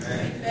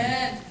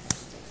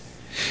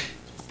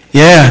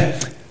Yeah.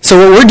 So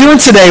what we're doing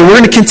today, we're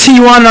going to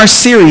continue on in our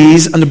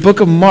series on the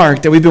book of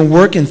Mark that we've been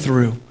working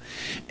through.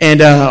 And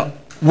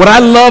what I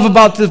love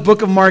about the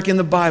book of Mark in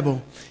the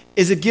Bible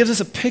is it gives us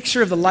a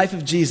picture of the life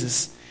of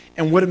Jesus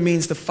and what it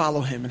means to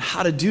follow him and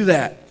how to do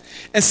that.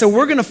 And so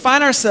we're going to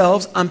find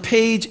ourselves on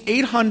page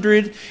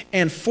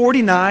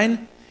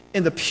 849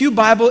 in the Pew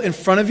Bible in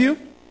front of you.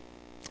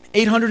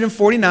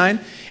 849.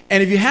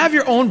 And if you have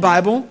your own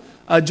Bible,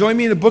 join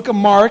me in the book of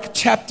Mark,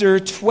 chapter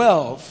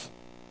 12.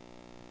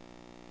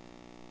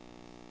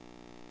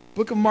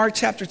 Book of Mark,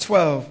 chapter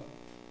 12.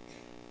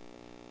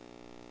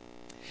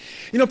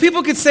 You know,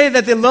 people could say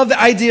that they love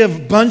the idea of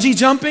bungee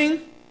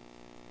jumping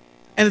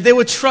and that they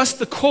would trust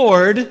the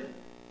cord.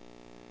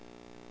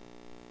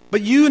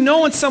 But you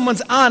know when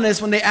someone's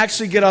honest when they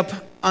actually get up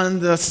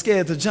on the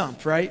scale to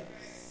jump, right?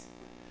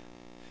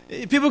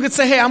 People could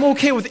say, hey, I'm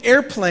okay with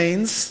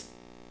airplanes.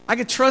 I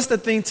could trust that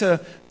thing to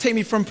take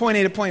me from point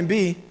A to point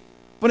B.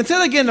 But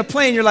until they get in the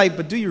plane, you're like,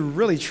 but do you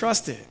really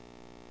trust it?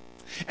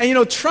 And you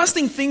know,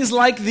 trusting things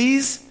like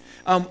these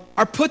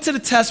are put to the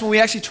test when we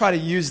actually try to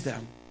use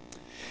them.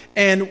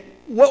 And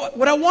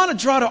what I want to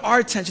draw to our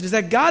attention is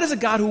that God is a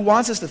God who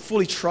wants us to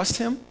fully trust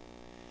him.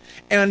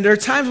 And there are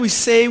times we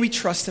say we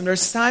trust him.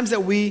 There's times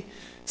that we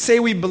say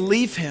we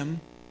believe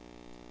him.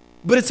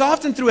 But it's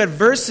often through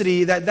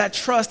adversity that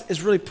trust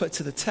is really put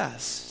to the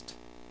test.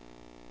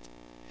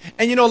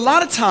 And you know, a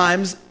lot of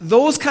times,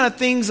 those kind of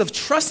things of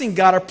trusting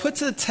God are put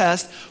to the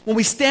test when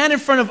we stand in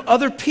front of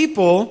other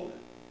people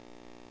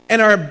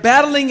and are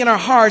battling in our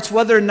hearts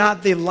whether or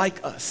not they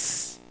like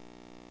us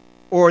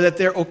or that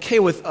they're okay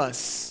with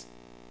us.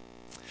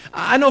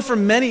 I know for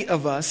many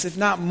of us, if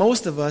not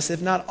most of us,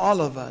 if not all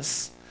of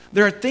us,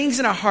 there are things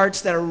in our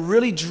hearts that are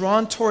really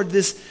drawn toward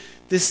this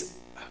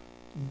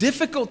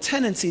difficult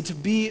tendency to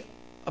be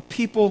a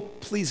people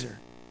pleaser.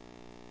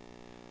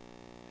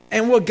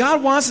 And what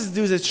God wants us to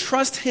do is to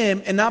trust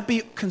him and not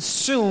be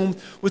consumed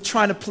with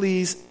trying to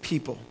please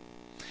people.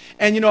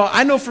 And you know,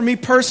 I know for me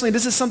personally,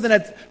 this is something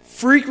that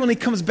frequently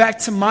comes back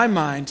to my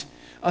mind,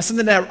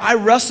 something that I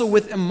wrestle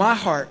with in my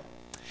heart.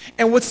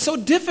 And what's so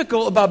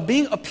difficult about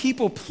being a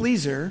people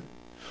pleaser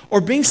or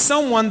being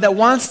someone that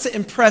wants to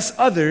impress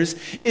others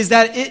is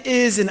that it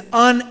is an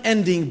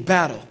unending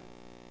battle.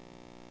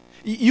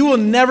 You will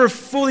never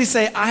fully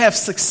say, I have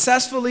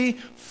successfully,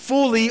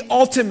 fully,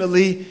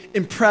 ultimately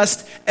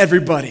impressed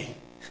everybody.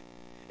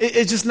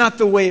 It's just not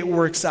the way it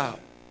works out.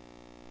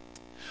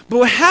 But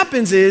what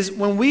happens is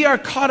when we are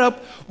caught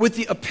up with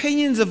the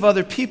opinions of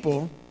other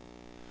people,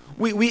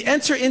 we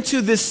enter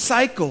into this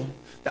cycle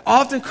that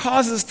often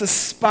causes us to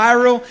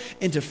spiral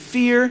into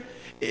fear,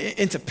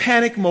 into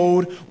panic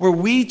mode, where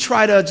we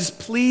try to just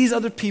please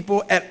other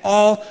people at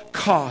all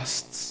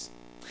costs.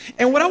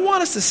 And what I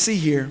want us to see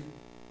here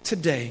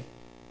today,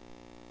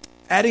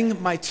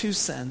 adding my 2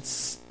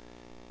 cents,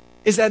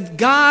 is that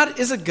God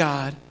is a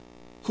God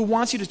who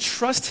wants you to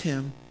trust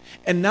him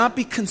and not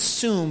be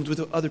consumed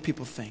with what other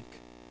people think.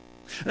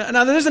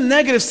 Now, there's a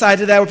negative side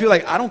to that where people are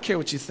like, I don't care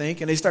what you think,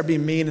 and they start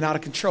being mean and out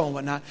of control and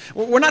whatnot.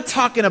 We're not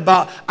talking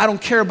about, I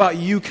don't care about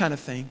you kind of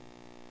thing.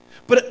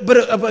 But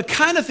a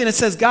kind of thing that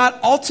says, God,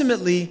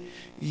 ultimately,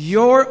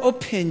 your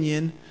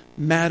opinion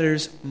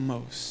matters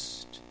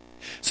most.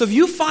 So if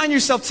you find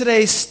yourself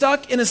today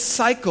stuck in a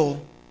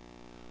cycle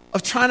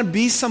of trying to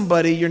be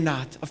somebody you're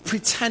not, of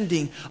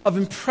pretending, of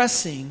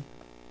impressing,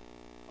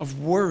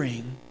 of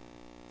worrying,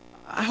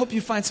 I hope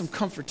you find some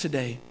comfort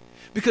today.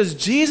 Because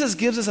Jesus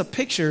gives us a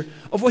picture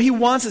of what he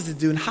wants us to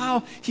do and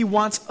how he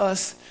wants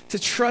us to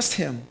trust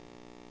him.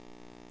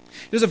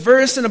 There's a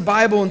verse in the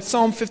Bible in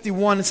Psalm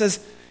 51 that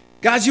says,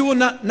 God, you will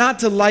not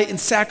delight in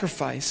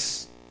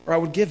sacrifice, or I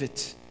would give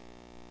it.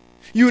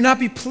 You will not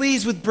be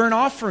pleased with burnt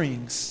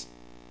offerings.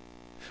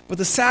 But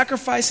the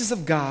sacrifices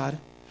of God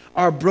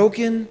are a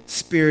broken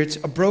spirit,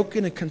 a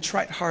broken and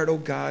contrite heart, O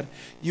God,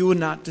 you will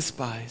not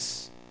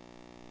despise.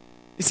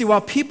 You see,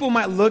 while people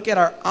might look at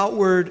our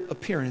outward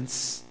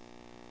appearance,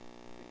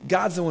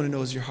 God's the one who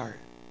knows your heart.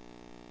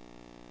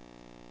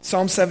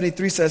 Psalm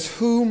 73 says,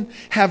 whom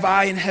have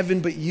I in heaven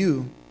but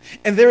you?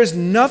 And there is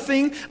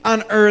nothing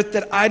on earth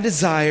that I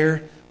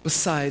desire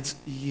besides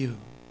you.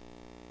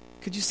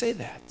 Could you say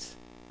that?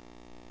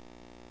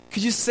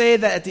 Could you say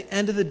that at the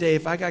end of the day,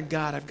 if I got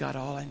God, I've got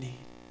all I need?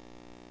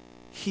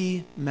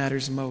 He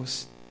matters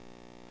most.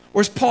 Or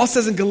as Paul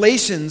says in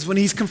Galatians, when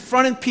he's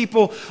confronting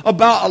people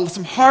about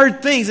some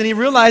hard things, and he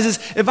realizes,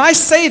 if I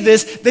say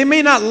this, they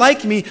may not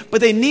like me,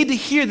 but they need to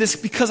hear this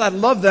because I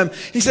love them.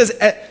 He says,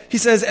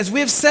 as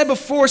we have said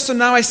before, so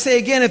now I say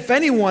again, if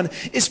anyone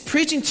is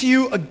preaching to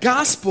you a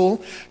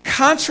gospel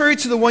contrary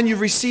to the one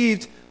you've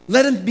received,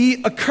 let him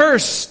be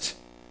accursed.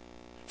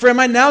 For am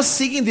I now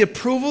seeking the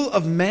approval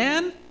of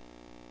man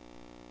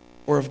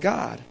or of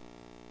God?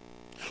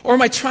 Or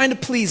am I trying to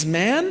please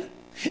man?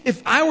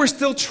 If I were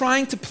still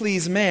trying to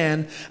please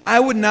man, I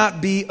would not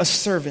be a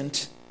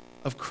servant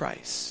of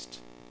Christ.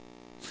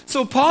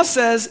 So what Paul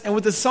says, and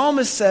what the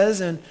psalmist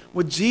says, and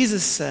what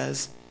Jesus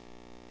says,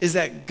 is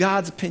that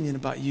God's opinion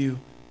about you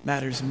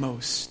matters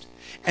most.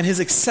 And his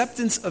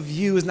acceptance of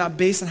you is not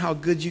based on how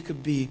good you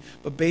could be,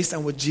 but based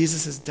on what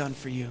Jesus has done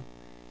for you.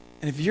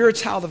 And if you're a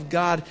child of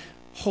God,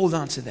 hold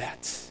on to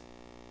that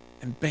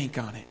and bank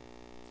on it.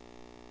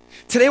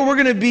 Today we're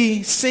going to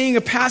be seeing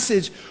a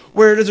passage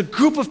where there's a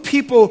group of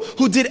people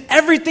who did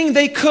everything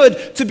they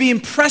could to be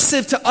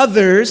impressive to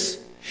others.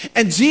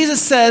 And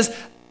Jesus says,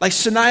 like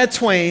Shania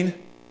Twain,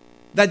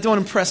 that don't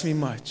impress me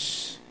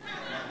much.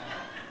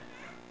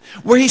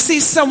 Where he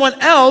sees someone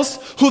else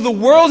who the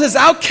world has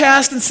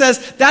outcast and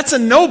says, that's a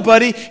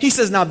nobody. He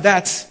says, now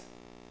that's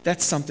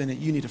something that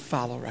you need to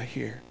follow right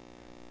here.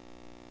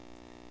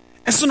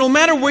 And so no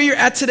matter where you're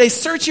at today,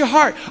 search your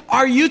heart.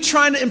 Are you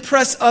trying to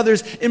impress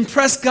others,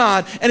 impress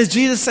God? And is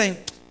Jesus saying,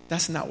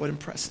 that's not what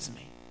impresses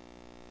me.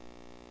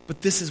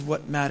 But this is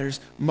what matters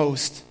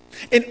most.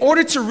 In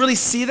order to really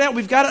see that,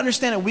 we've got to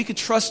understand that we could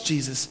trust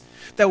Jesus,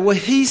 that what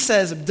he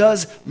says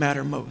does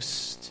matter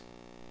most.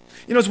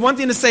 You know, it's one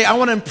thing to say, I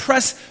want to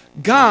impress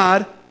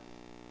God,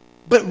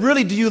 but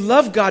really, do you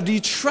love God? Do you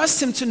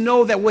trust him to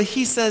know that what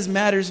he says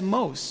matters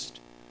most?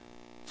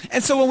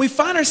 And so when we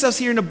find ourselves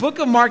here in the book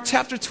of Mark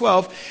chapter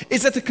 12,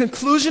 it's at the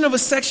conclusion of a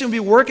section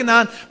we've been working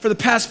on for the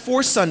past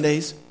 4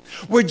 Sundays,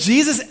 where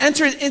Jesus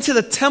entered into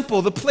the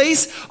temple, the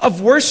place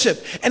of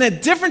worship. And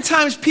at different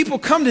times, people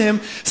come to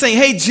him saying,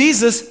 hey,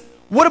 Jesus,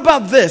 what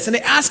about this? And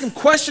they ask him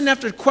question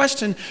after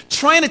question,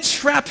 trying to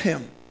trap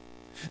him.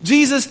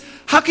 Jesus,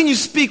 how can you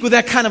speak with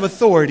that kind of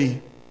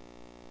authority?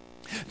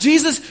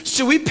 Jesus,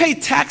 should we pay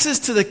taxes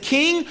to the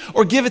king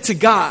or give it to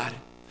God?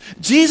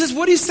 Jesus,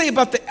 what do you say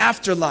about the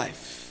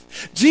afterlife?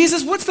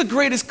 Jesus, what's the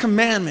greatest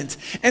commandment?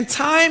 And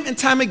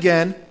time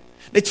again,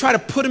 they try to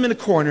put him in a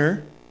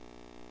corner,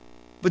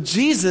 but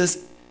Jesus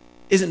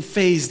isn't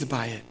fazed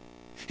by it.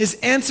 His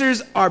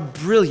answers are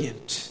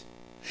brilliant.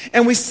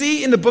 And we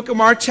see in the book of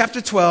Mark chapter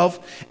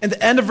 12, and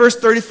the end of verse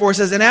 34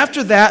 says, and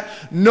after that,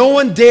 no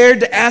one dared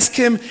to ask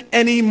him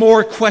any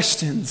more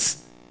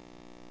questions.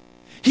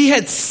 He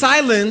had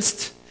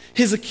silenced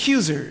his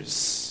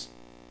accusers.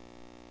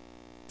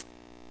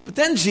 But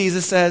then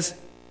Jesus says,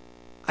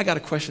 I got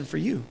a question for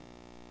you.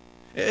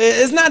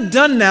 It's not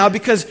done now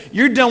because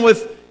you're done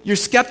with your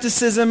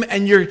skepticism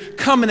and you're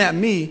coming at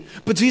me.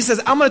 But Jesus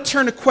says, I'm going to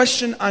turn the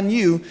question on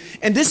you.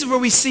 And this is where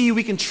we see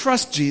we can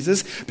trust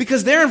Jesus.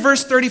 Because there in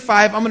verse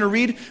 35, I'm going to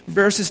read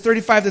verses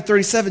 35 to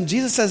 37.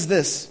 Jesus says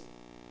this.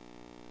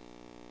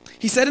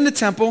 He said in the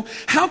temple,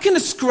 how can the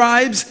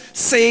scribes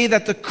say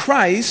that the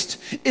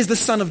Christ is the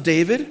son of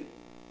David?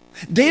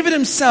 David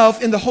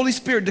himself in the Holy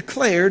Spirit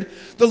declared,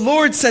 the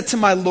Lord said to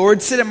my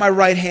Lord, sit at my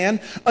right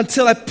hand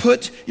until I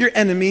put your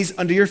enemies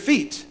under your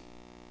feet.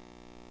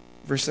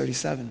 Verse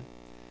 37.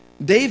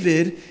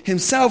 David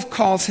himself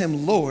calls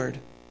him Lord.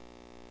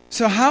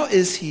 So how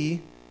is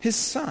he his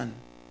son?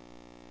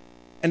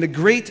 And a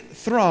great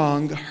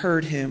throng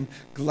heard him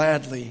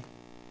gladly.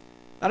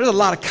 Now there's a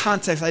lot of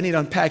context I need to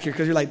unpack here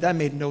because you're like, that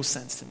made no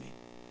sense to me.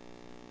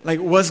 Like,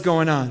 what's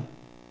going on?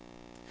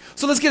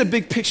 So let's get a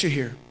big picture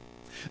here.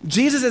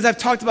 Jesus, as I've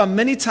talked about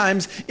many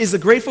times, is the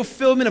great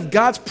fulfillment of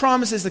God's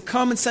promises to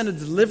come and send a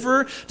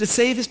deliverer to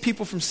save his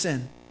people from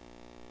sin.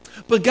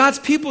 But God's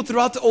people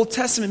throughout the Old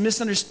Testament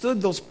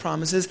misunderstood those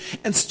promises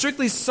and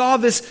strictly saw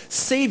this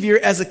Savior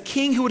as a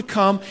king who would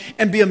come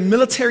and be a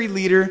military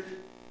leader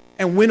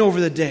and win over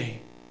the day.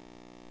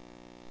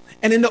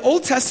 And in the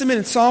Old Testament,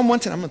 in Psalm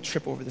 110, I'm going to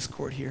trip over this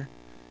cord here.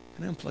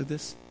 Can I unplug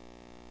this?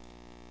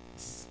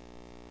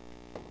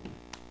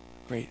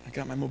 Great, I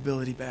got my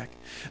mobility back.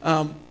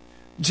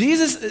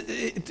 Jesus,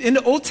 in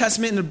the Old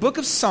Testament, in the book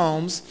of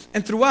Psalms,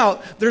 and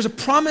throughout, there's a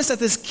promise that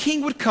this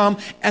king would come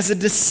as a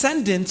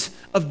descendant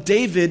of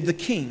David the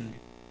king.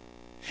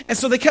 And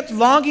so they kept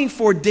longing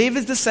for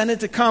David's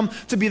descendant to come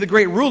to be the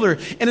great ruler.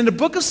 And in the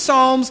book of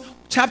Psalms,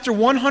 chapter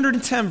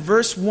 110,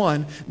 verse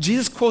 1,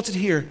 Jesus quotes it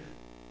here.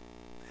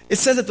 It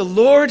says that the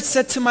Lord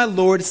said to my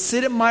Lord,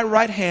 sit at my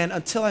right hand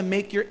until I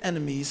make your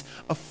enemies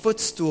a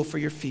footstool for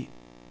your feet.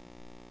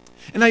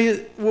 And now,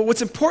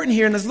 what's important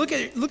here, and let's look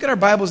at our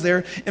Bibles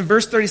there in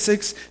verse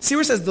 36. See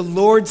where it says, the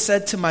Lord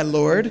said to my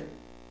Lord.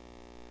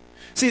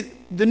 See,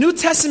 the New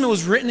Testament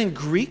was written in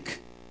Greek,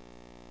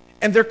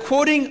 and they're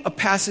quoting a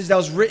passage that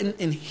was written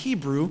in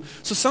Hebrew.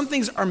 So some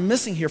things are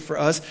missing here for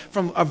us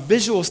from a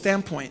visual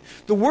standpoint.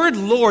 The word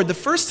Lord, the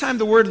first time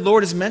the word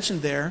Lord is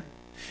mentioned there,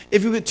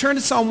 if we would turn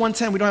to Psalm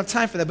 110, we don't have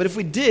time for that, but if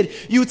we did,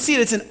 you would see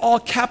it's in all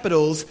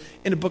capitals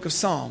in the book of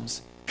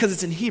Psalms. Because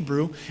it's in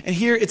Hebrew, and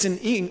here it's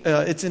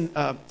in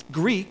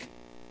Greek,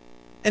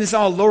 and it's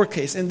all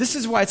lowercase. And this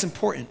is why it's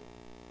important.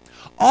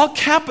 All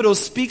capitals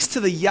speaks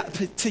to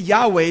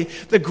Yahweh,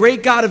 the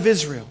great God of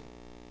Israel.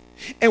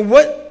 And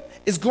what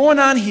is going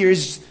on here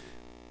is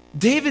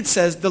David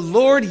says, the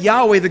Lord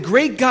Yahweh, the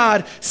great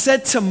God,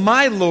 said to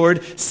my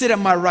Lord, sit at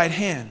my right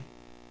hand.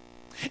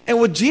 And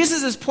what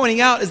Jesus is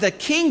pointing out is that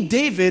King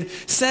David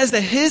says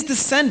that his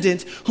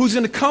descendant, who's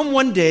going to come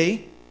one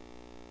day,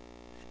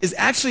 is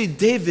actually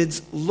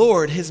David's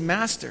Lord, his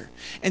master.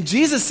 And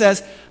Jesus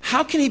says,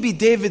 how can he be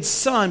David's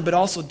son, but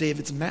also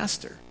David's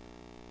master?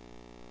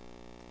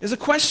 There's a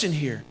question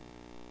here.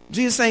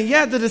 Jesus saying,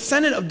 yeah, the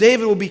descendant of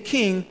David will be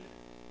king,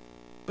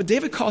 But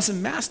David calls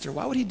him master.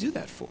 Why would he do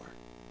that for?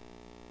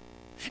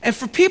 And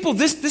for people,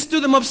 this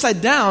threw them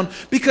upside down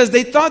because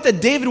they thought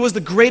that David was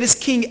the greatest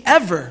king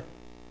ever.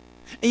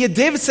 And yet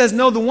David says,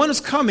 no, the one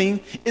who's coming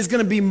is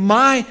going to be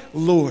my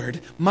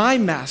Lord, my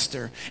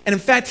master. And in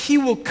fact, he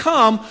will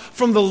come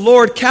from the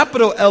Lord,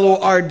 capital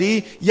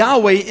L-O-R-D,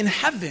 Yahweh in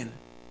heaven.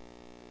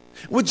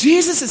 What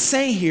Jesus is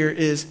saying here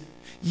is,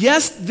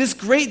 yes, this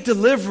great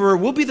deliverer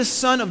will be the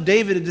son of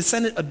David, a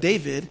descendant of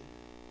David,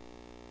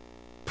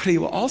 but he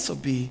will also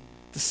be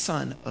the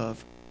son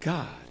of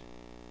God.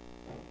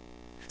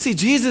 See,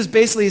 Jesus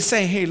basically is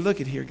saying, hey, look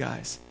at here,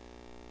 guys.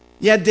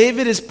 Yeah,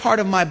 David is part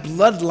of my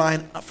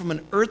bloodline from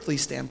an earthly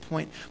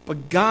standpoint,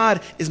 but God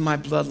is my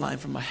bloodline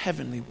from a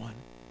heavenly one.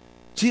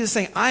 Jesus is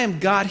saying, I am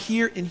God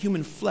here in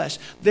human flesh.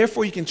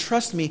 Therefore, you can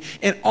trust me,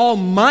 and all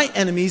my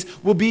enemies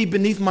will be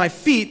beneath my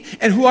feet.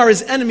 And who are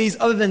his enemies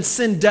other than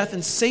sin, death,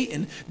 and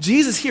Satan?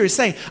 Jesus here is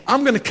saying,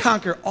 I'm going to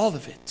conquer all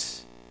of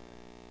it.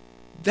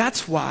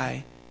 That's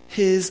why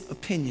his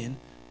opinion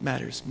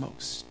matters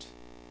most.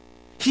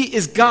 He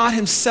is God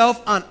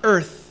himself on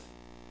earth.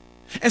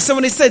 And so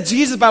when they said,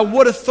 Jesus, by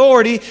what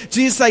authority?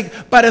 Jesus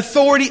like, by the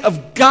authority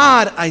of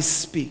God I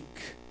speak.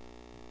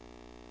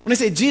 When they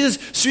say, Jesus,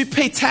 should we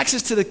pay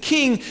taxes to the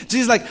king?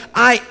 Jesus like,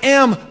 I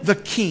am the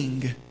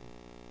king.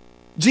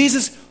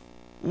 Jesus,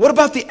 what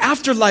about the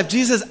afterlife?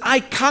 Jesus says, I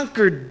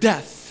conquered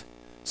death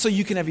so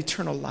you can have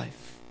eternal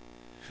life.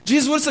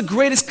 Jesus, what's the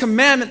greatest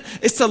commandment?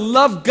 It's to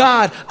love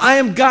God. I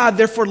am God,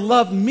 therefore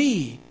love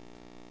me.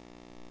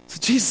 So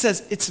Jesus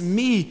says, it's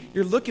me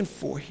you're looking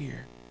for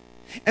here.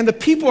 And the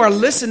people are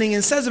listening,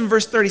 and it says in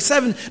verse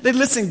 37, they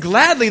listen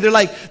gladly. They're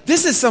like,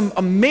 this is some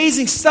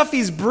amazing stuff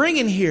he's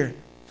bringing here.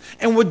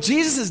 And what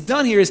Jesus has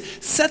done here is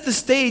set the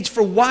stage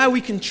for why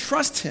we can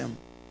trust him.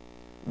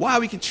 Why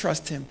we can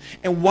trust him,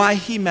 and why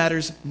he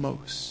matters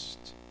most.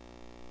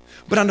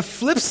 But on the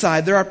flip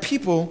side, there are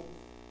people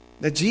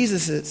that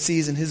Jesus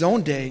sees in his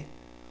own day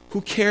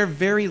who care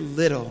very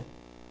little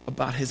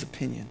about his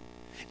opinion.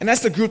 And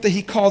that's the group that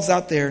he calls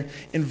out there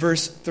in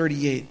verse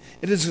 38.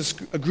 It is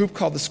a group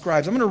called the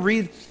scribes. I'm going to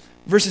read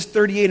verses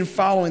 38 and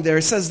following there.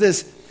 It says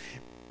this,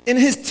 in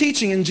his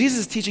teaching, in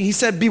Jesus' teaching, he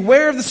said,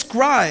 beware of the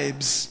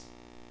scribes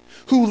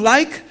who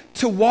like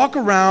to walk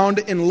around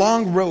in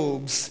long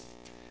robes,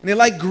 and they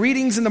like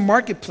greetings in the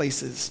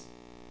marketplaces,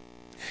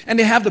 and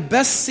they have the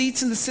best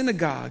seats in the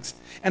synagogues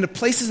and the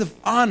places of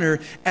honor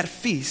at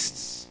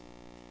feasts.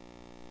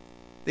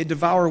 They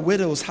devour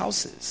widows'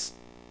 houses,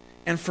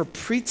 and for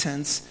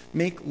pretense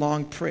make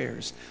long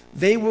prayers.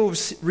 They will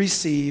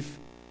receive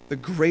the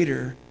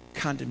greater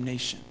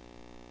condemnation.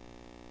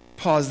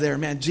 Pause there.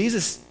 Man,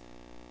 Jesus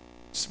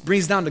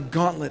brings down the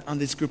gauntlet on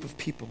this group of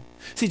people.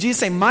 See, Jesus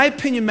saying, my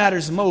opinion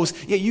matters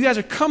most, yet you guys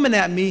are coming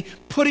at me,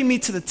 putting me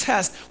to the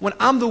test when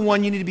I'm the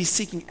one you need to be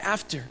seeking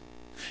after.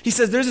 He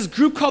says there's this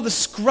group called the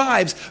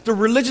scribes, the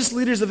religious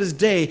leaders of his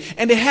day,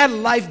 and they had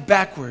life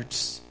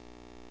backwards.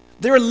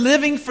 They were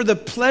living for the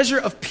pleasure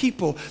of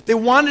people. They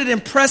wanted to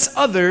impress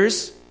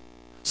others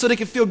so they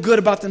could feel good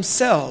about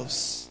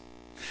themselves.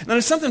 Now,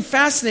 there's something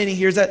fascinating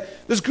here is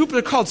that this group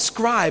are called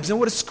scribes. And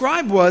what a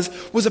scribe was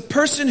a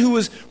person who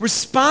was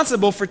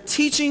responsible for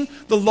teaching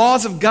the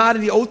laws of God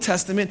in the Old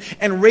Testament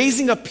and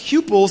raising up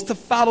pupils to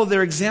follow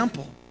their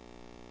example.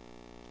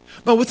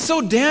 But what's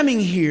so damning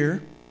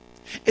here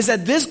is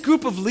that this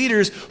group of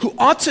leaders who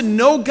ought to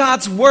know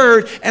God's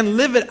word and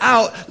live it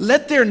out,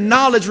 let their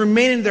knowledge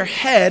remain in their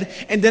head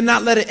and then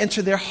not let it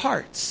enter their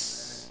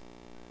hearts.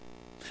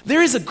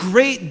 There is a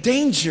great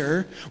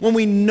danger when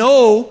we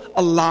know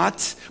a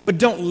lot but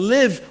don't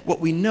live what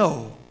we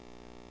know.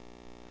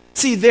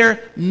 See,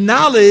 their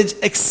knowledge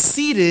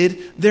exceeded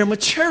their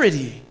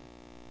maturity.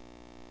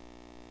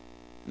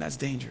 And that's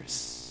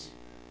dangerous.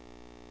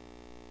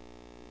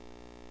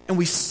 And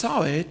we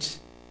saw it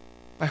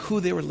by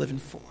who they were living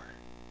for.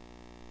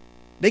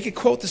 They could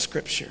quote the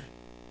scripture,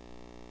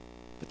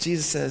 but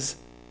Jesus says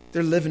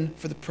they're living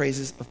for the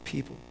praises of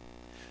people.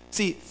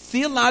 See,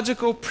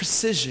 theological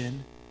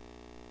precision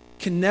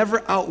can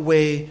never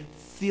outweigh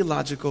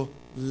theological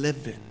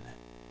living.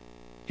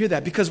 Hear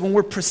that? Because when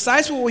we're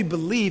precise with what we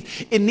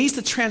believe, it needs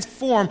to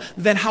transform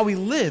then how we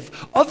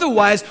live.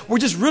 Otherwise, we're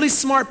just really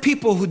smart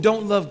people who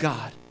don't love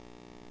God.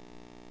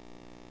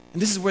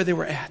 And this is where they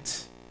were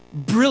at.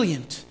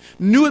 Brilliant.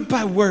 Knew it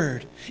by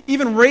word.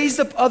 Even raised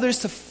up others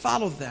to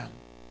follow them.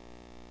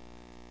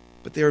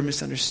 But they were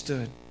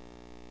misunderstood.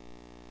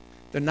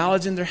 Their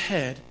knowledge in their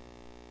head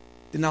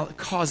did not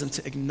cause them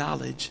to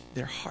acknowledge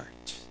their heart.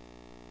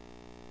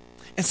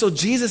 And so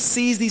Jesus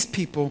sees these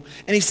people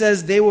and he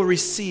says they will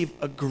receive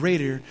a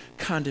greater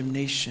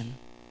condemnation.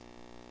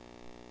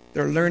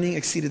 Their learning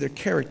exceeded their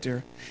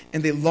character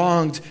and they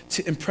longed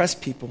to impress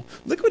people.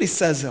 Look what he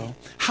says though,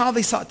 how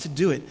they sought to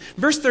do it.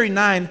 Verse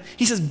 39,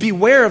 he says,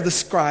 beware of the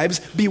scribes.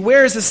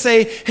 Beware is to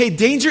say, hey,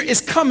 danger is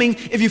coming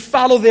if you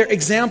follow their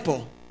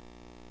example.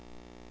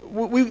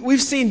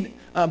 We've seen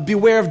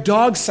beware of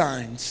dog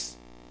signs.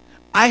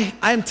 I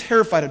am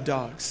terrified of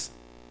dogs.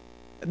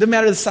 It doesn't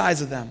matter the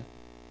size of them.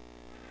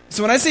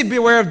 So when I say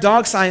beware of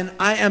dog sign,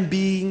 I am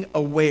being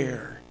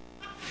aware.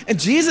 And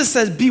Jesus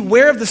says,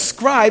 beware of the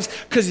scribes,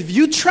 because if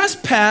you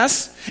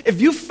trespass,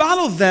 if you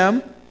follow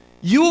them,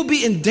 you will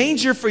be in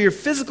danger for your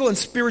physical and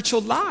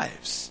spiritual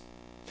lives.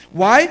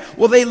 Why?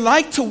 Well, they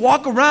like to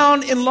walk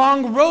around in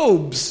long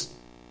robes.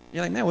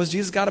 You're like, man, what's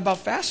Jesus got about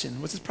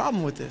fashion? What's his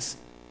problem with this?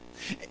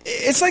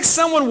 It's like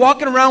someone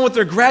walking around with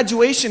their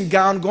graduation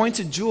gown going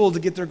to Jewel to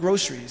get their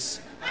groceries.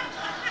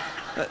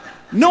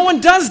 No one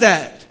does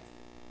that.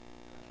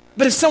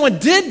 But if someone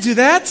did do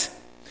that,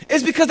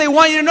 it's because they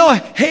want you to know,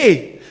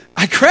 hey,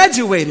 I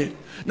graduated.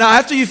 Now,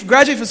 after you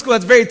graduate from school,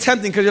 that's very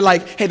tempting because you're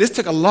like, hey, this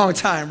took a long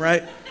time,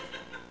 right?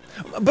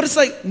 But it's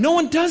like, no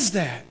one does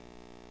that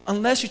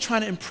unless you're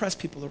trying to impress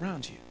people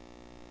around you.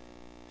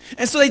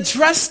 And so they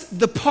dressed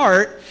the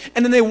part,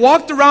 and then they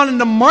walked around in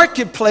the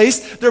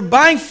marketplace. They're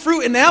buying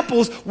fruit and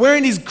apples,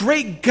 wearing these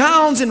great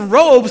gowns and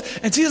robes.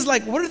 And Jesus is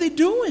like, what are they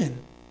doing?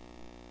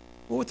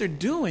 Well, what they're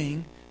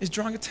doing is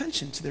drawing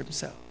attention to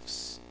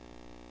themselves.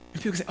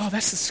 And people say, oh,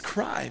 that's the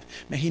scribe.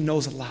 Man, he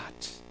knows a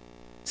lot.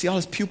 See all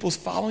his pupils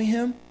following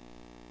him?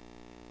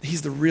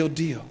 He's the real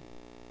deal.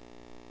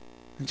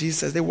 And Jesus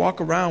says they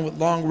walk around with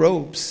long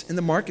robes in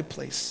the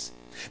marketplace.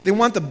 They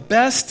want the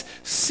best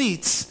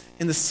seats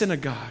in the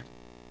synagogue.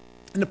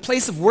 In the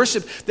place of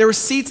worship, there were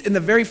seats in the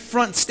very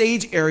front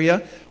stage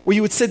area where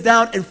you would sit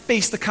down and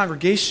face the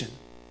congregation.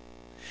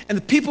 And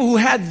the people who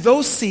had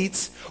those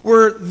seats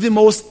were the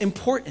most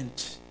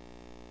important.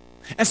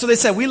 And so they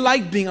said, we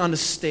like being on the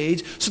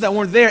stage so that when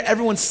we're there,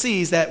 everyone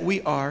sees that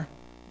we are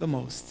the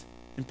most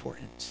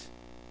important.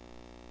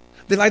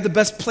 They like the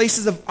best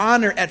places of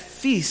honor at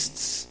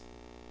feasts.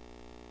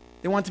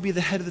 They want to be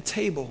the head of the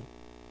table.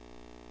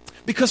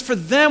 Because for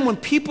them, when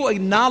people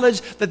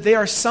acknowledge that they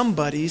are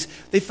somebodies,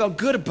 they felt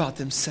good about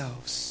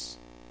themselves.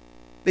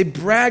 They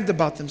bragged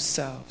about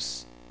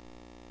themselves.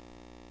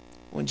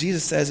 When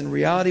Jesus says, in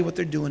reality, what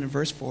they're doing in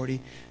verse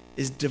 40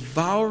 is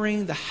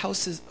devouring the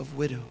houses of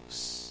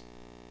widows.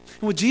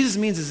 And what Jesus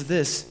means is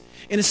this.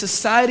 In a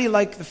society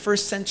like the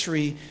first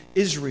century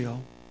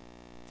Israel,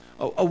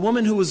 a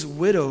woman who was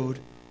widowed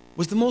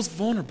was the most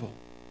vulnerable.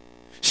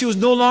 She was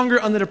no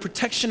longer under the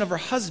protection of her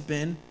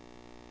husband,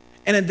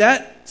 and in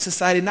that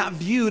society, not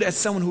viewed as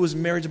someone who was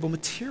marriageable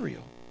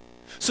material.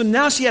 So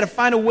now she had to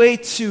find a way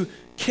to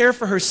care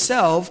for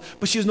herself,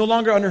 but she was no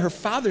longer under her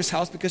father's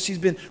house because she's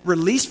been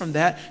released from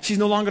that. She's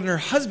no longer in her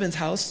husband's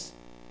house.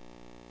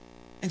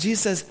 And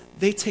Jesus says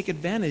they take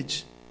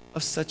advantage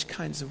of such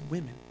kinds of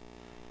women.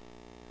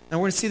 Now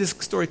we're going to see this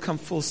story come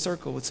full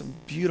circle with some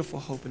beautiful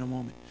hope in a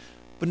moment.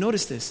 But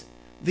notice this.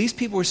 These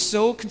people were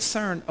so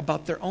concerned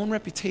about their own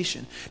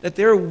reputation that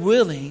they're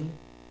willing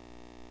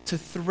to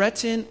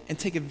threaten and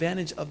take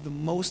advantage of the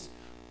most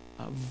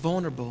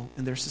vulnerable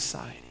in their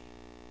society.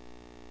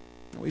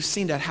 And we've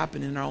seen that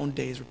happen in our own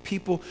days where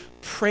people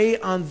prey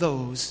on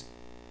those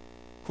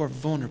who are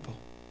vulnerable.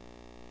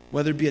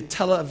 Whether it be a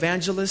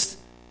televangelist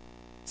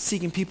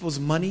seeking people's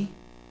money,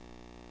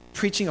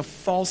 preaching a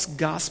false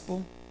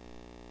gospel,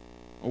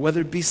 or whether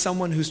it be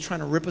someone who's trying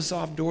to rip us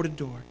off door to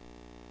door.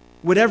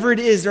 Whatever it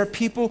is, there are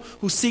people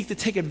who seek to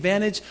take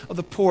advantage of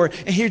the poor.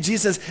 And here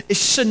Jesus says, it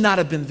should not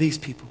have been these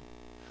people.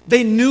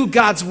 They knew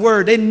God's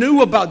word. They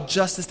knew about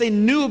justice. They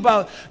knew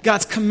about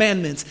God's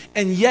commandments.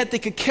 And yet they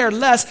could care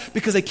less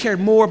because they cared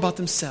more about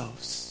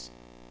themselves.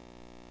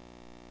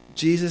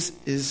 Jesus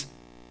is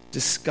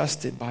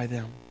disgusted by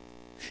them.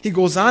 He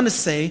goes on to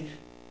say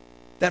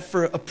that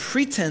for a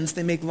pretense,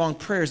 they make long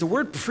prayers. The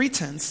word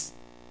pretense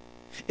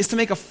is to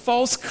make a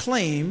false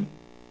claim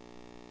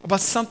about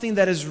something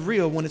that is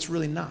real when it's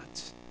really not.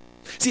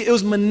 See, it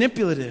was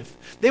manipulative.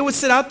 They would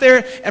sit out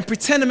there and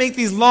pretend to make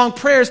these long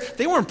prayers.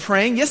 They weren't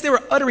praying. Yes, they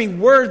were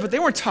uttering words, but they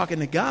weren't talking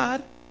to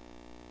God.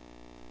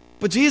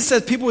 But Jesus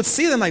says people would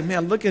see them like,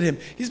 man, look at him.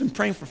 He's been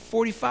praying for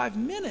 45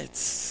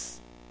 minutes.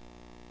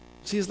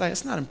 Jesus is like,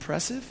 it's not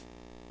impressive.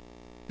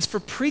 It's for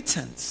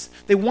pretense.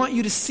 They want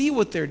you to see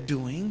what they're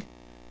doing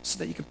so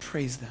that you can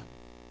praise them.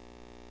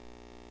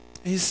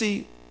 And you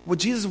see, what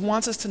Jesus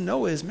wants us to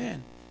know is,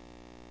 man,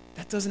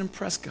 that doesn't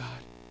impress God.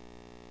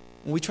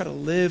 When we try to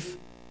live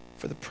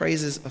for the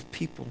praises of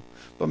people.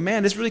 But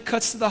man, this really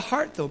cuts to the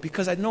heart though,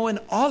 because I know in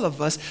all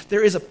of us,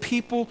 there is a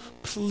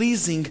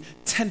people-pleasing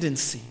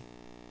tendency.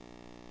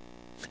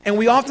 And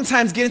we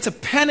oftentimes get into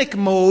panic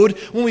mode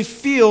when we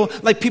feel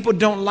like people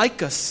don't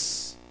like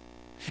us.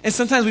 And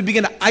sometimes we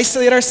begin to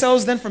isolate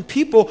ourselves then from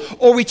people,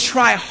 or we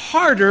try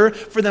harder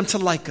for them to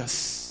like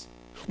us.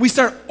 We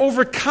start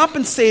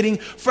overcompensating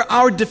for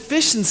our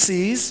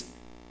deficiencies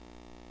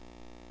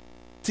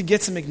to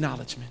get some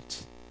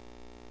acknowledgement.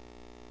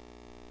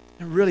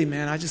 And really,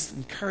 man, I just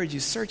encourage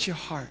you, search your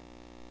heart.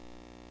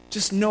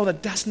 Just know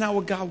that that's not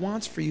what God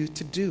wants for you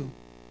to do.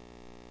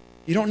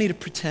 You don't need to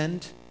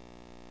pretend.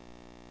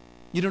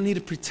 You don't need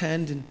to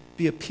pretend and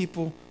be a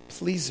people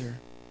pleaser.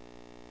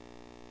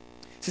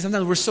 See,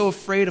 sometimes we're so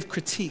afraid of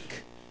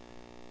critique.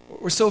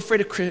 We're so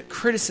afraid of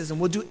criticism.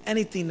 We'll do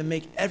anything to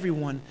make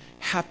everyone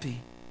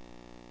happy.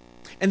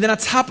 And then on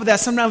top of that,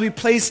 sometimes we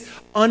place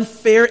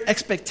unfair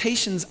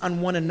expectations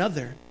on one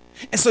another.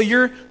 And so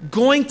you're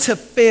going to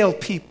fail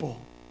people.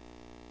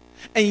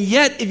 And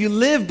yet, if you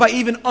live by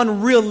even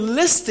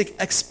unrealistic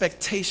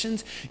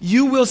expectations,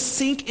 you will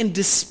sink in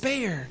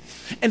despair.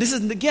 And this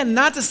is, again,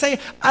 not to say,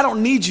 I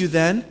don't need you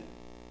then.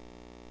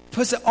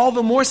 But all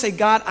the more say,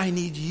 God, I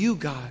need you,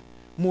 God,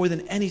 more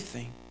than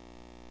anything.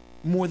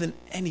 More than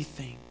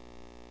anything.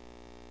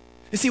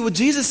 You see, what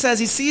Jesus says,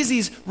 he sees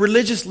these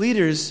religious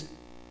leaders,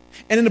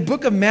 and in the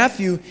book of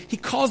Matthew, he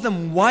calls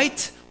them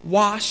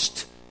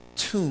whitewashed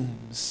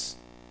tombs.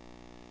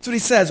 That's what he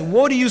says.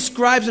 Woe to you,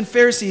 scribes and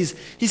Pharisees.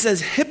 He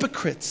says,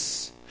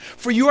 hypocrites.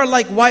 For you are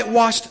like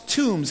whitewashed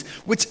tombs,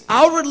 which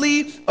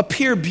outwardly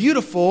appear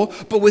beautiful,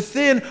 but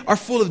within are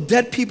full of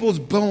dead people's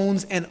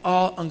bones and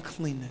all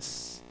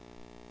uncleanness.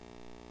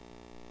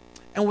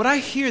 And what I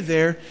hear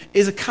there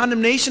is a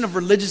condemnation of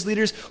religious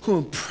leaders who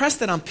impress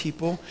that on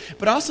people,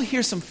 but I also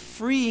hear some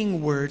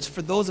freeing words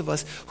for those of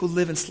us who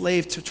live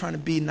enslaved to trying to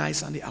be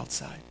nice on the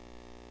outside.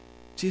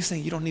 Jesus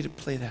saying, you don't need to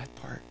play that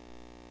part.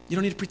 You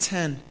don't need to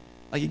pretend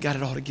like you got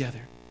it all together.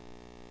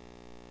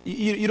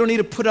 You don't need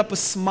to put up a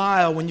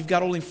smile when you've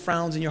got only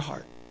frowns in your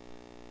heart.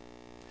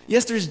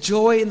 Yes, there's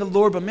joy in the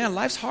Lord, but man,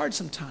 life's hard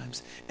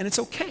sometimes, and it's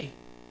okay.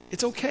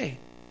 It's okay.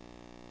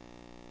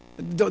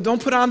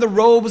 Don't put on the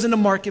robes in the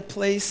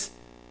marketplace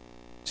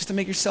just to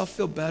make yourself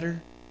feel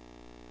better.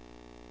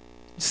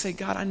 Just say,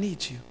 God, I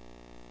need you.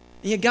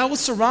 And yet God will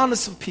surround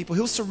us with people.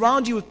 He'll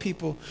surround you with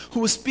people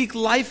who will speak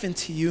life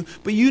into you,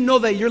 but you know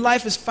that your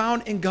life is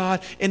found in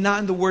God and not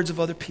in the words of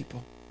other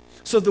people.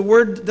 So if the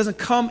word doesn't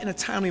come in a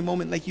timely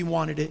moment like you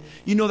wanted it,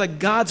 you know that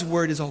God's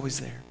word is always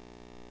there.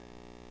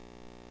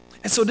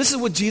 And so this is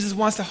what Jesus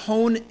wants to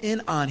hone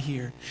in on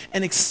here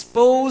and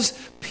expose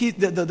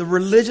the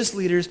religious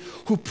leaders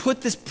who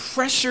put this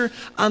pressure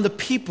on the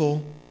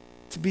people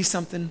to be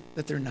something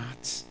that they're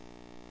not,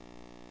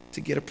 to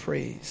get a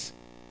praise.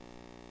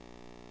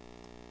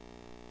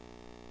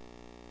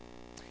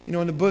 You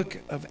know, in the book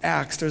of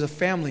Acts, there's a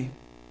family,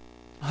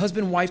 a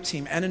husband-wife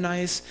team,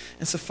 Ananias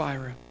and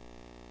Sapphira.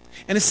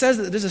 And it says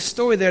that there's a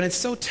story there, and it's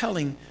so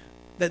telling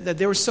that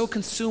they were so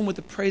consumed with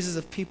the praises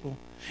of people.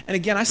 And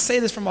again, I say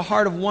this from a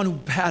heart of one who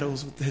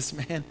battles with this,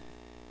 man.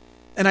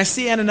 And I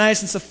see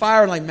Ananias and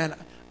Sapphira like, man,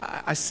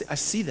 I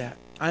see that.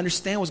 I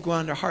understand what's going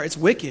on in their heart. It's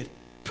wicked,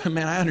 but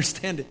man, I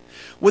understand it.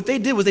 What they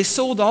did was they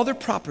sold all their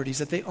properties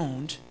that they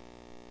owned,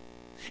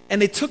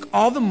 and they took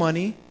all the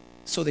money,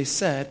 so they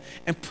said,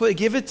 and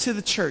give it to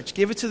the church,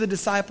 give it to the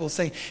disciples,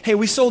 saying, hey,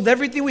 we sold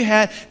everything we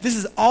had. This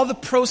is all the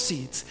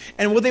proceeds.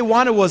 And what they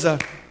wanted was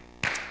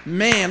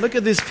man, look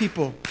at these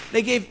people.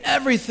 They gave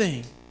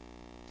everything.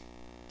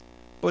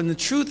 But the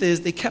truth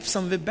is, they kept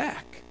some of it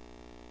back.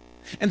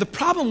 And the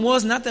problem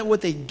was not that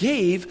what they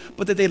gave,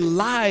 but that they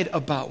lied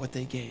about what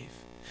they gave.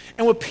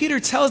 And what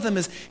Peter tells them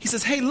is, he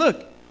says, hey,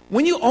 look,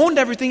 when you owned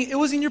everything, it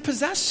was in your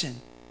possession.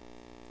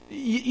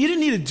 You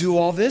didn't need to do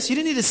all this. You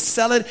didn't need to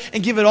sell it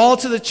and give it all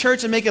to the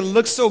church and make it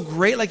look so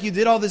great like you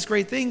did all this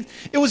great thing.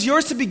 It was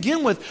yours to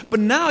begin with. But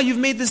now you've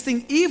made this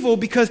thing evil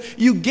because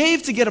you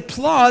gave to get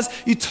applause.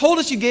 You told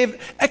us you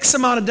gave X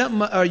amount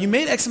of you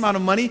made X amount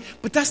of money,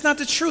 but that's not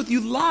the truth.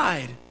 You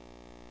lied.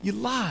 You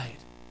lied.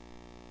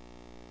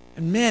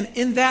 And man,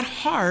 in that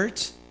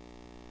heart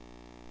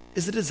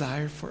is a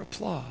desire for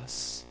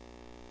applause.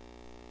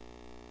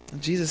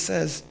 And Jesus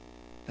says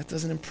that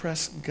doesn't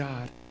impress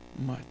God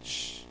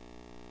much.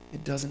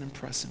 It doesn't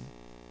impress him.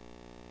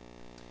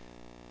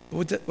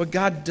 But what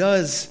God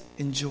does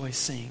enjoy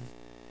seeing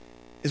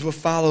is what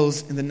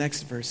follows in the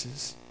next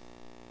verses.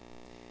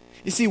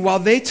 You see, while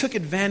they took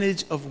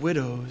advantage of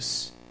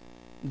widows,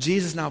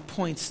 Jesus now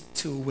points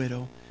to a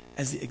widow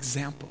as the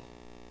example.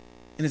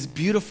 And it's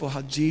beautiful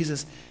how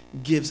Jesus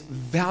gives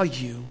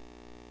value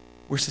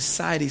where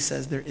society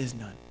says there is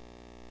none.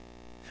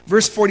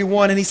 Verse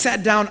 41, and he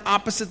sat down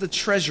opposite the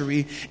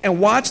treasury and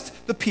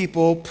watched the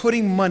people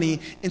putting money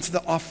into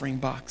the offering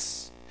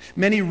box.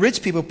 Many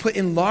rich people put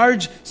in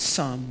large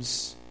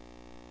sums.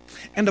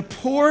 And the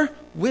poor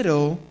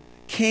widow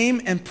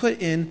came and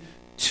put in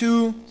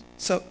 2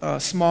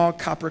 small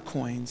copper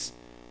coins,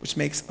 which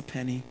makes a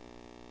penny.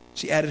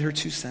 She added her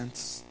 2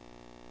 cents.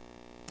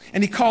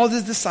 And he called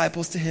his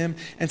disciples to him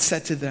and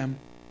said to them,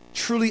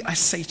 truly I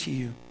say to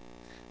you,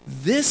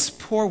 this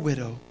poor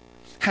widow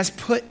has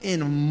put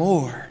in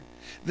more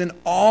than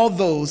all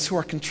those who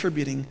are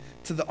contributing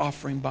to the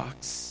offering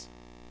box.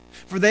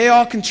 For they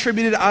all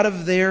contributed out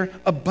of their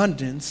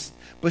abundance,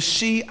 but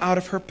she out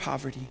of her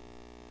poverty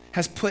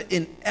has put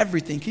in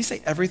everything. Can you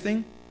say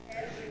everything?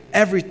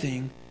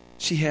 Everything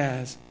she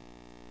has,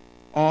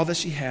 all that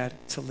she had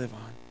to live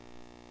on.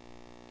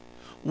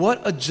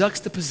 What a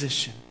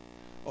juxtaposition.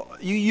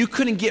 You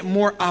couldn't get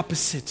more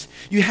opposite.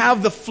 You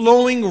have the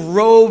flowing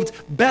robed,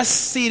 best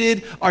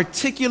seated,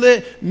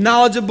 articulate,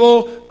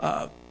 knowledgeable,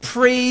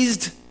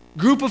 praised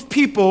group of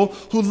people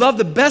who love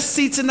the best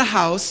seats in the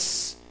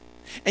house.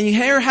 And you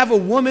here have a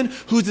woman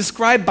who's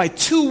described by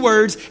 2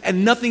 words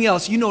and nothing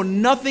else. You know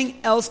nothing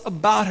else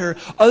about her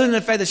other than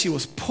the fact that she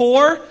was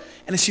poor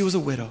and that she was a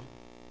widow.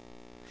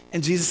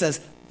 And Jesus says,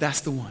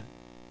 that's the one.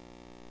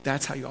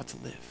 That's how you ought to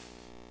live.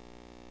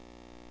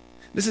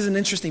 This is an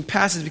interesting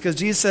passage because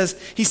Jesus says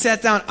he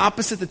sat down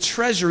opposite the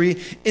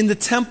treasury in the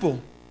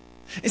temple.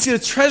 And see, the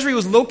treasury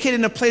was located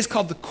in a place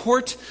called the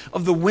court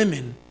of the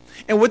women.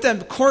 And what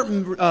that court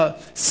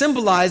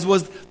symbolized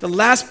was the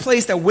last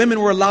place that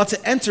women were allowed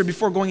to enter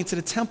before going into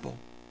the temple.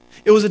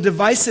 It was a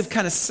divisive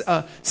kind of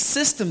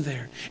system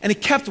there. And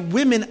it kept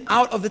women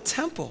out of the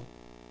temple.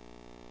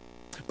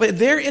 But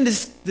there in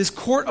this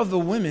court of the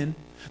women,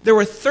 there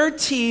were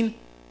 13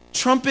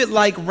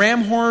 trumpet-like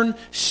ram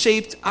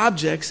horn-shaped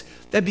objects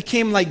that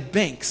became like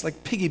banks,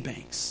 like piggy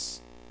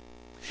banks.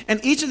 And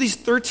each of these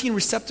 13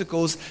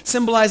 receptacles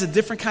symbolized a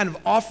different kind of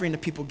offering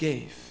that people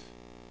gave.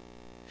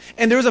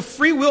 And there was a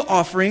free will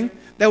offering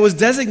that was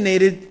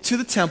designated to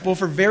the temple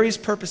for various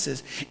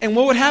purposes. And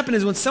what would happen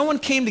is when someone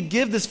came to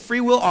give this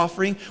free will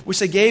offering, which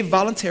they gave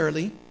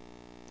voluntarily,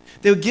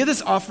 they would give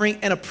this offering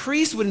and a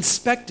priest would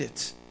inspect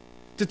it,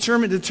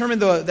 determine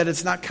that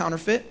it's not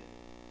counterfeit.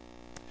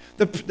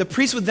 The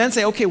priest would then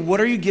say, okay, what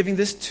are you giving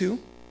this to?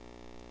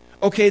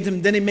 Okay,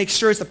 then they make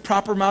sure it's the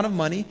proper amount of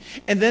money,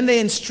 and then they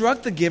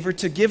instruct the giver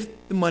to give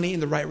the money in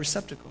the right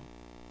receptacle.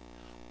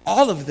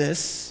 All of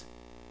this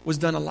was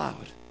done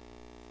aloud.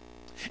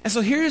 And so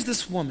here is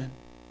this woman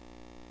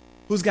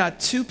who's got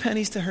 2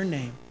 pennies to her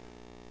name.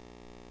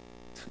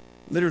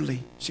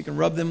 Literally, she can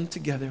rub them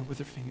together with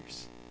her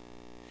fingers.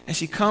 And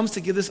she comes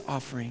to give this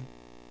offering.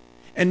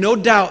 And no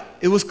doubt,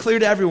 it was clear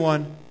to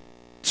everyone,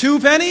 2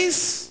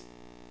 pennies,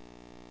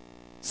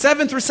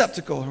 7th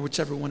receptacle, or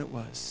whichever one it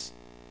was.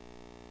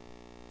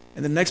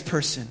 And the next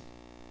person,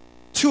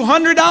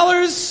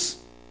 $200,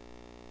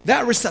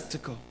 that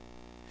receptacle.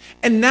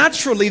 And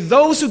naturally,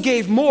 those who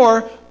gave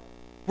more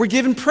were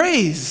given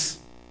praise.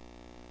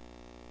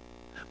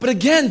 But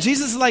again,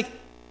 Jesus is like,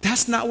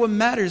 that's not what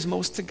matters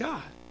most to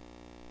God.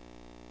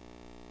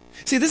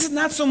 See, this is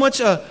not so much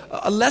a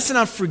lesson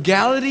on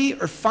frugality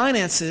or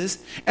finances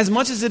as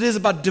much as it is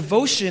about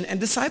devotion and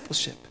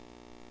discipleship.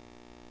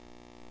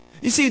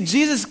 You see,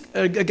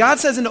 God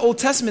says in the Old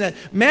Testament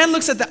that man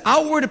looks at the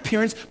outward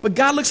appearance, but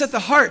God looks at the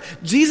heart.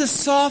 Jesus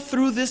saw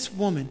through this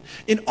woman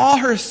in all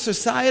her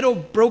societal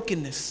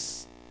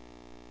brokenness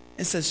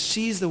and says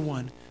she's the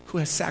one who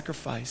has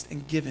sacrificed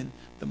and given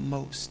the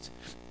most.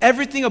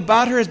 Everything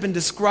about her has been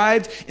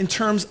described in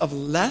terms of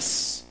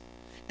less,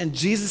 and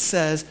Jesus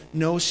says,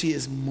 no, she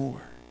is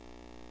more.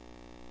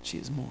 She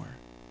is more.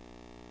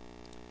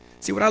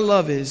 See, what I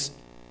love is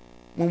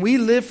when we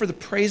live for the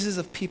praises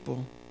of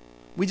people,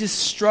 we just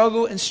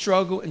struggle and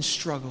struggle and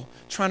struggle,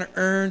 trying to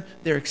earn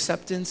their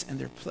acceptance and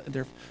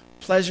their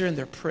pleasure and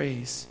their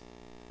praise.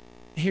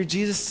 And here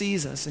Jesus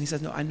sees us and he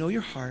says, no, I know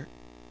your heart.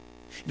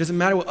 It doesn't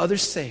matter what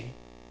others say.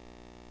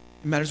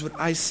 It matters what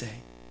I say.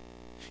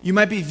 You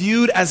might be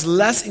viewed as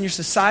less in your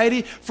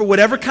society for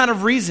whatever kind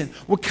of reason,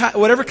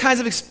 whatever kinds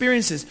of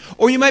experiences,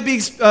 or you might be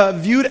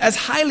viewed as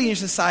highly in your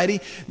society.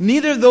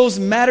 Neither of those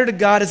matter to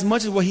God as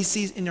much as what he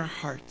sees in your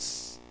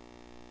hearts.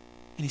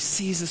 And he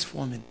sees this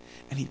woman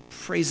and he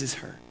praises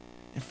her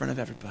in front of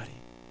everybody.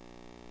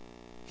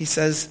 He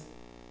says,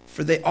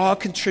 for they all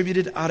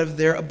contributed out of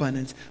their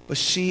abundance, but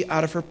she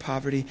out of her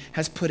poverty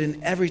has put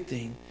in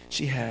everything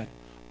she had,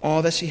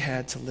 all that she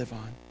had to live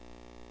on.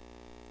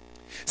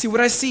 See,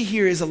 what I see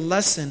here is a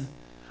lesson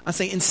on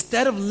saying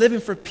instead of living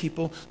for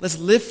people, let's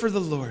live for the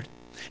Lord.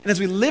 And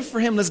as we live for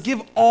him, let's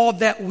give all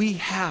that we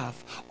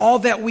have, all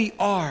that we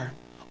are,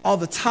 all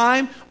the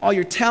time, all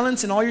your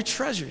talents, and all your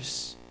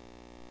treasures.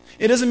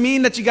 It doesn't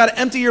mean that you got to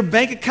empty your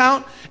bank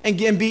account and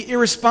be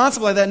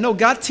irresponsible like that. No,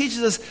 God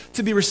teaches us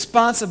to be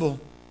responsible,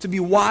 to be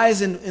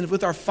wise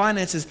with our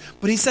finances.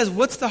 But he says,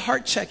 what's the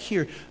heart check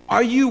here?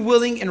 Are you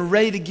willing and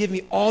ready to give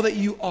me all that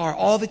you are,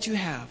 all that you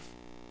have?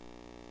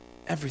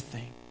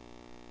 Everything.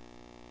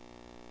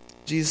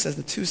 Jesus says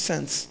the 2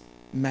 cents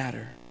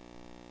matter.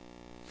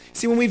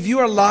 See, when we view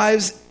our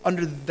lives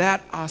under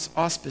that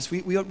auspice,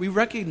 we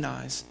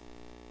recognize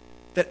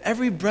that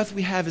every breath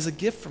we have is a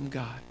gift from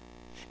God.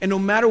 And no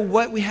matter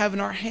what we have in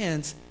our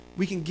hands,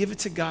 we can give it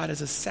to God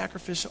as a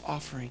sacrificial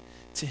offering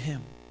to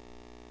him.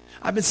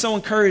 I've been so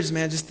encouraged,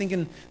 man, just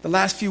thinking the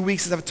last few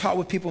weeks as I've taught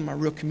with people in my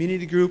real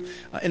community group,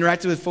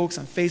 interacted with folks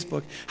on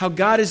Facebook, how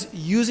God is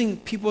using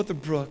people at the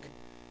Brook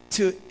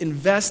to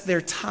invest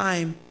their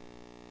time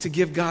to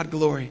give God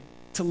glory,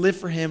 to live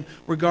for him,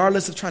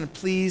 regardless of trying to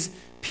please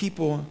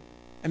people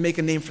and make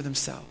a name for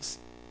themselves.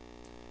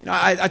 You know,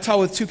 I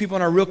talked with 2 people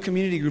in our real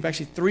community group,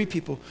 actually 3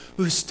 people,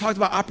 who talked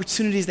about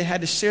opportunities they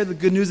had to share the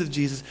good news of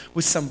Jesus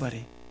with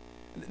somebody.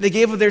 They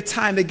gave of their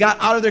time. They got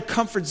out of their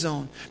comfort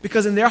zone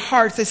because in their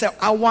hearts they said,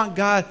 I want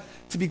God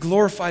to be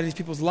glorified in these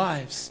people's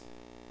lives.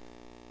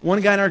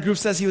 One guy in our group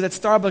says he was at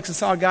Starbucks and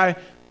saw a guy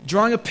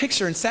drawing a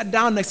picture and sat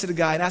down next to the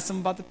guy and asked him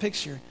about the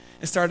picture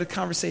and started a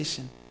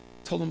conversation,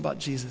 told him about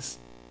Jesus.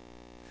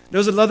 There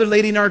was another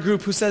lady in our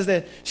group who says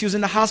that she was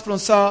in the hospital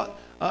and saw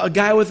a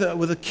guy with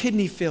a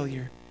kidney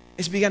failure.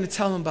 And she began to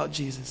tell him about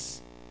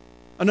Jesus.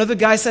 Another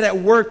guy said at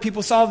work,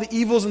 people saw the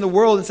evils in the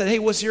world and said, hey,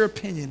 what's your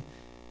opinion?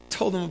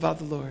 Told them about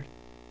the Lord.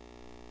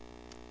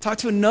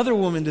 Talked to another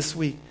woman this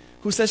week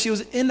who said she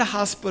was in the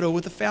hospital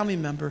with a family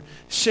member,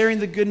 sharing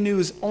the good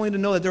news, only to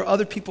know that there are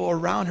other people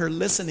around her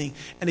listening,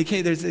 and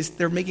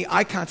they're making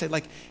eye contact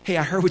like, hey,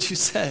 I heard what you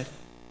said.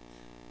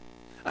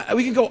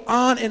 We can go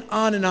on and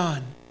on and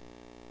on.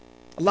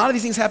 A lot of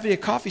these things happen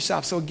at coffee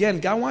shops. So again,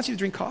 God wants you to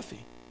drink coffee.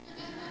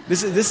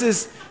 There's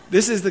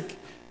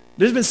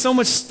been so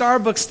much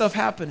Starbucks stuff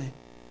happening.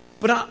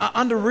 But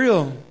on the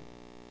real,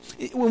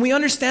 when we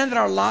understand that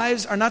our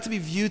lives are not to be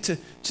viewed to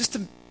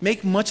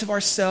make much of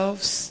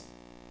ourselves,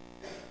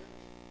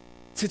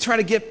 to try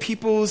to get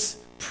people's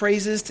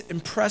praises, to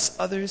impress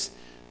others,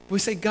 but we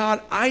say,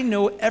 God, I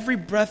know every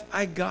breath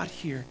I got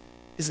here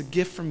is a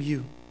gift from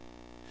you.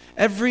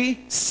 Every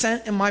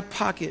cent in my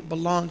pocket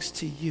belongs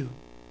to you.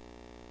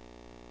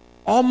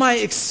 All my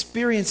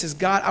experiences,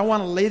 God, I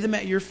want to lay them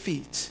at your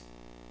feet.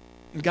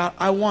 And God,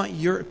 I want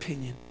your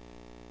opinion.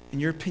 And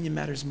your opinion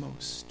matters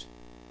most.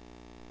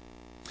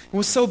 And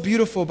what's so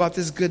beautiful about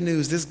this good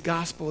news, this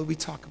gospel that we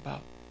talk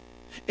about,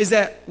 is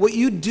that what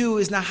you do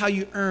is not how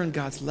you earn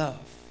God's love.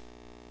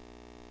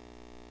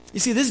 You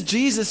see, this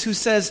Jesus who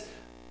says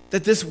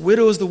that this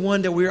widow is the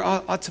one that we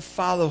ought to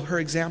follow her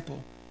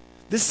example,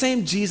 this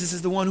same Jesus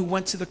is the one who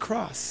went to the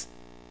cross.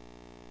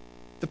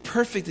 The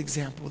perfect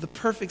example, the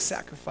perfect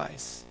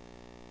sacrifice,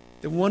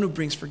 the one who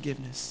brings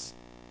forgiveness.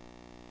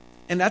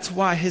 And that's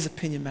why his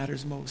opinion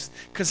matters most,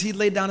 because he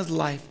laid down his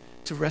life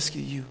to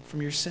rescue you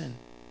from your sin.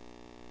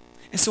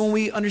 And so when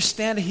we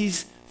understand that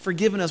he's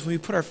forgiven us, when we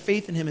put our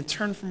faith in him and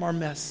turn from our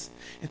mess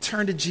and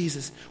turn to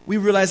Jesus, we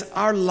realize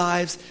our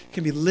lives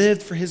can be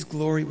lived for his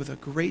glory with a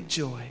great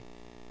joy,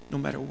 no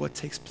matter what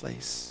takes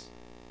place.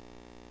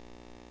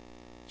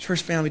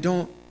 Church family,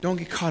 don't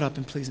get caught up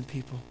in pleasing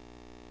people.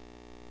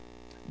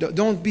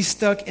 Don't be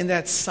stuck in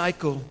that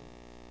cycle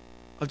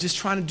of just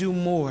trying to do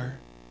more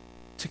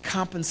to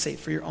compensate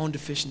for your own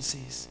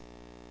deficiencies.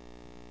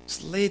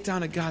 Just lay it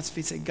down at God's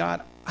feet. Say,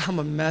 God, I'm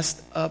a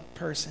messed up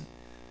person.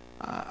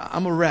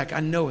 I'm a wreck. I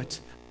know it.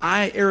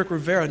 Eric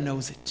Rivera,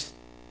 knows it.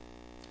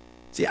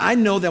 See, I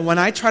know that when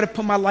I try to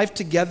put my life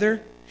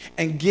together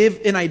and give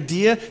an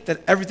idea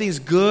that everything's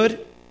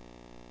good,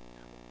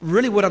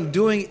 really what I'm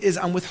doing is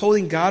I'm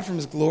withholding God from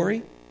his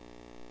glory.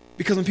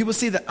 Because when people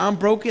see that I'm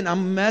broken, I'm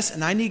a mess,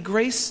 and I need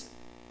grace,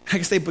 I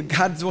can say, but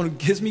God is the one who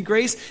gives me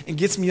grace and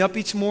gets me up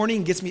each morning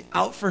and gets me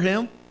out for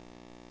him.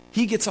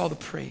 He gets all the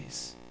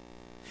praise.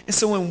 And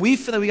so when we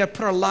feel that we got to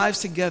put our lives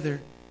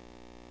together,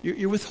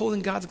 you're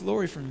withholding God's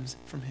glory from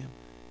him.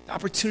 The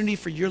opportunity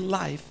for your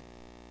life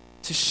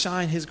to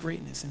shine his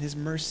greatness and his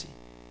mercy.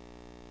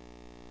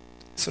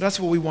 So that's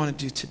what we want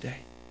to do today.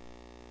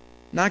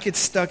 Not get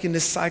stuck in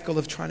this cycle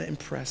of trying to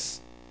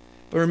impress.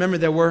 But remember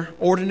that we're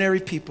ordinary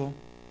people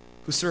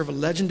who serve a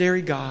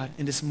legendary God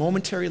in this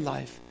momentary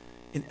life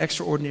in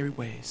extraordinary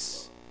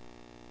ways.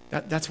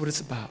 That's what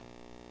it's about.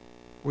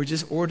 We're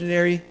just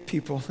ordinary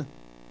people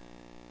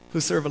who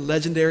serve a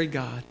legendary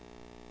God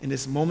in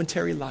this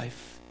momentary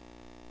life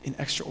in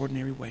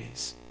extraordinary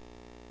ways.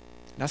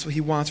 And that's what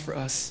he wants for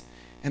us.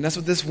 And that's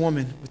what this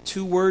woman with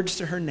 2 words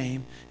to her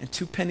name and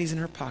 2 pennies in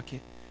her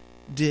pocket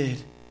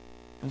did.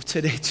 And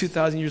today,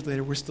 2,000 years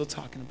later, we're still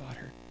talking about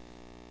her.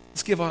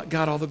 Let's give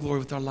God all the glory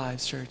with our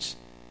lives, church.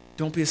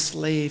 Don't be a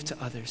slave to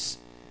others.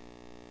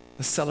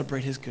 Let's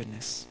celebrate his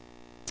goodness.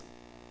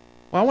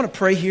 Well, I want to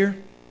pray here,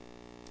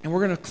 and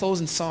we're going to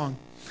close in song.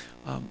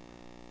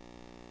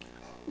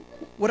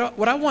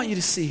 What I want you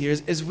to see here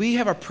is we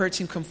have our prayer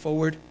team come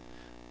forward.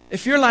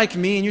 If you're like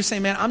me and you're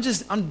saying, man,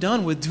 I'm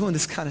done with doing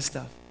this kind of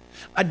stuff.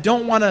 I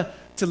don't want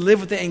to live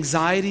with the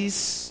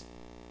anxieties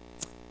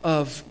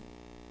of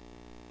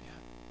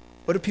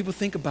what do people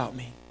think about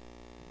me?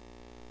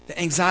 The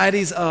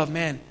anxieties of,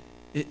 man,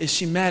 is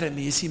she mad at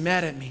me? Is he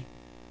mad at me?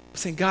 I'm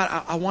saying,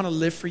 God, I want to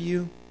live for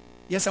you.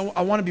 Yes,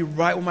 I want to be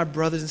right with my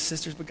brothers and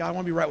sisters, but God, I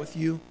want to be right with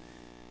you.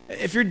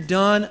 If you're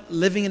done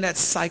living in that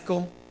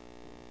cycle,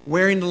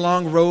 wearing the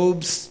long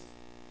robes,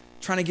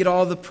 trying to get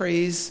all the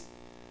praise,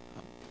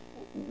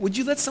 would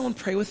you let someone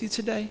pray with you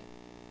today?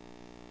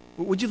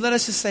 Would you let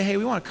us just say, hey,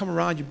 we want to come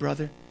around you,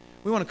 brother.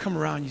 We want to come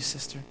around you,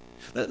 sister.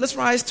 Let's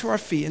rise to our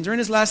feet. And during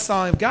this last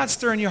song, if God's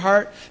stirring your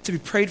heart to be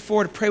prayed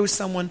for, to pray with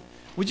someone,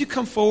 would you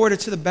come forward or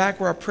to the back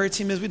where our prayer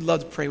team is? We'd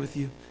love to pray with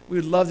you. We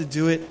would love to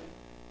do it.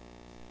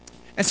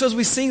 And so as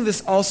we sing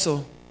this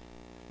also,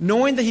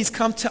 knowing that he's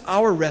come to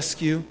our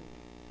rescue,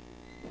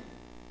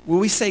 will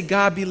we say,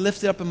 God, be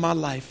lifted up in my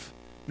life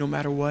no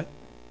matter what?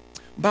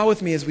 Bow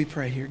with me as we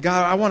pray here.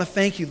 God, I want to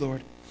thank you,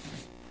 Lord,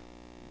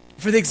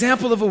 for the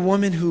example of a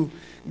woman who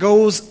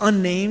goes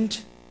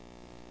unnamed,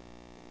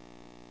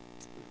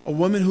 a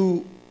woman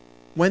who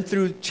went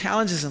through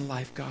challenges in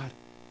life, God.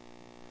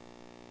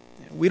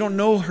 We don't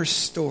know her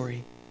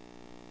story.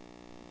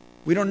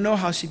 We don't know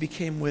how she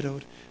became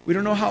widowed. We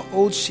don't know how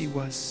old she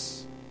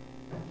was.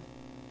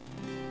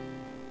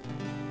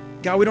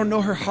 God, we don't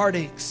know her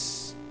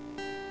heartaches.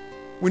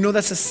 We know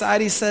that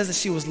society says that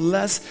she was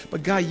less,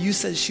 but God, you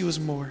said she was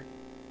more.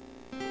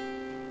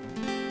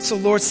 So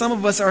Lord, some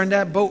of us are in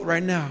that boat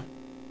right now.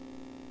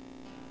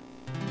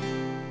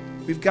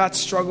 We've got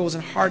struggles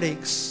and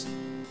heartaches.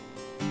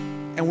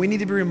 And we need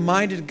to be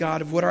reminded,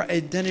 God, of what our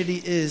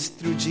identity is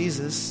through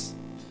Jesus.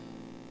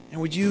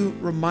 And would you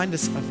remind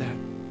us of that?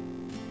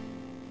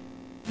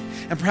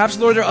 And perhaps,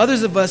 Lord, there are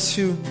others of us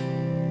who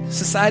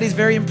society is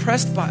very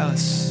impressed by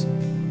us,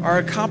 our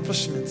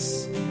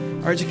accomplishments,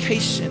 our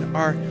education,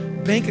 our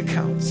bank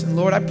accounts. And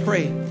Lord, I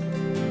pray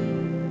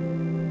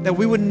that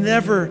we would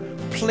never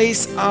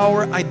place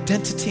our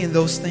identity in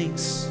those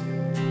things.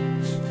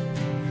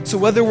 So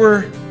whether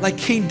we're like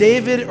King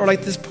David or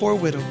like this poor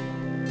widow,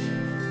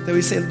 that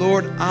we say,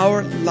 Lord,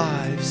 our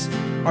lives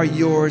are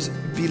yours.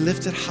 Be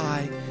lifted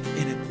high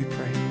in it, we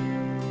pray.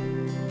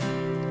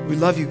 We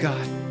love you,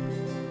 God.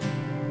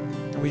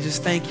 And we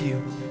just thank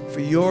you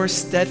for your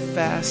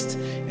steadfast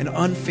and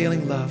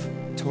unfailing love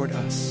toward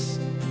us.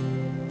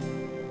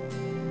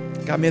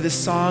 God, may this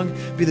song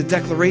be the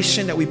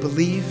declaration that we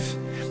believe,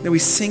 that we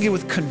sing it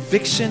with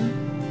conviction,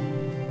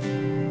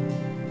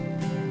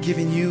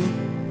 giving you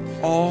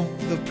all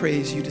the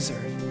praise you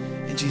deserve.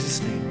 In Jesus'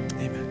 name,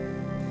 amen.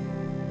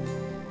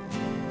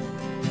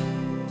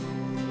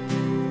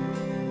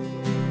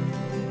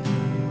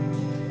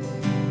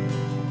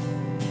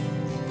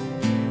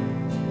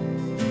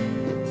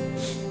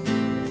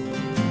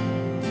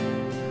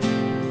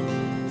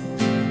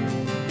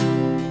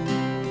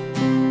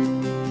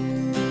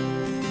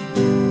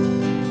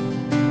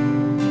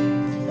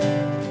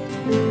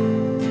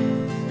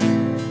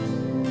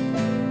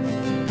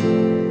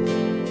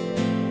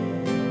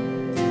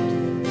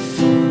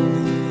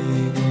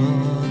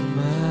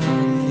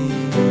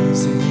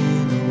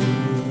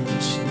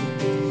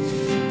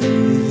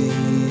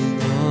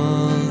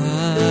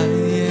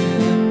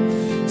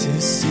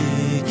 See